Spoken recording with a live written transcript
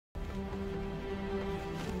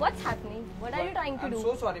What's happening? What are you trying to do? I'm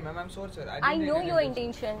so sorry, ma'am. I'm so sorry. I know your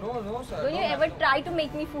intention. No, sir. Don't you ever try to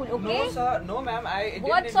make me fool, okay? No, sir. No, ma'am.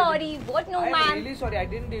 What sorry? What no, ma'am? I'm really sorry. I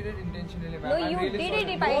didn't did it intentionally, ma'am. No, I'm you really did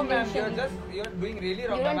sorry. it by no, ma'am. intention. You're doing really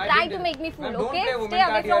wrong. You don't try to make me fool, okay? Stay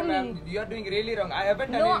away from me. You're doing really wrong. I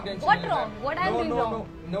haven't done it intentionally. What wrong? What I'm doing wrong?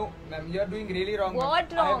 No, ma'am. You're doing really wrong.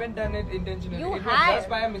 What I wrong? haven't done it intentionally. You it was have. just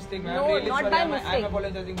by a mistake, ma'am. No, I'm really not sorry. by I'm mistake.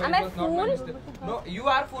 apologizing, but Am it I was not my fool? mistake. No, you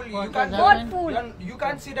are fool. You can't. What fool? You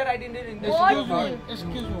can't see that I didn't intentionally. What?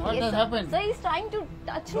 Excuse me, what has happened? Sir, he's trying to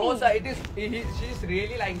touch me. No, sir, it is. She's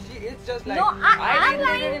really lying. She is just lying. No, I'm didn't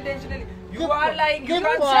lying. do it intentionally. You are lying. You Keep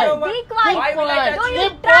can't quiet. say over. Be quiet. Why will I touch Don't you? you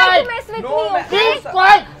Keep try quiet. to mess with No, me, ma'am. okay? Keep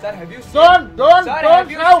quiet. Sir, have you seen? Don't Sir,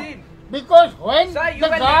 have you shout. seen? Because when Sir, you the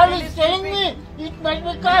were girl literally is saying sleeping. me, it might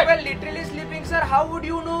be You cut. were literally sleeping, sir. How would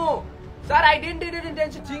you know? Sir, I didn't do it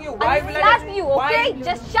intentionally. Why I'll will I slap touch you, Why- okay?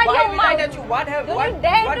 Just shut why your will mouth. I touch you? What have? Don't what, you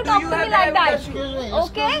dare what to do talk you to have me like that. touch you? Excuse me,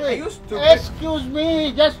 Okay? Are you excuse stupid? me. Excuse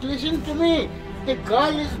me, just listen to me. The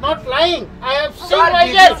girl is not lying. I have seen Sir, my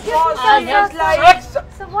this girl. is false. I Sir, have just like-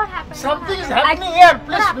 checked. So what happened? Something is What happened? happening here.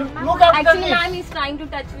 Please What happened? look after Actually, this. ma'am is trying to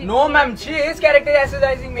touch me. No, ma'am. She is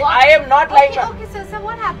characterizing me. What? I am not lying, Okay, ma'am. okay, sir. So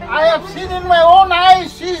what happened? I have seen in my own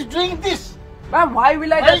eyes she is doing this. Ma'am, why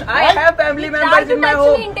will I touch? I Why- have family You members tried to in my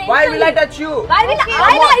touch me home. Why will I intentionally. touch you? Why will I Come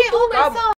like on. you, sir?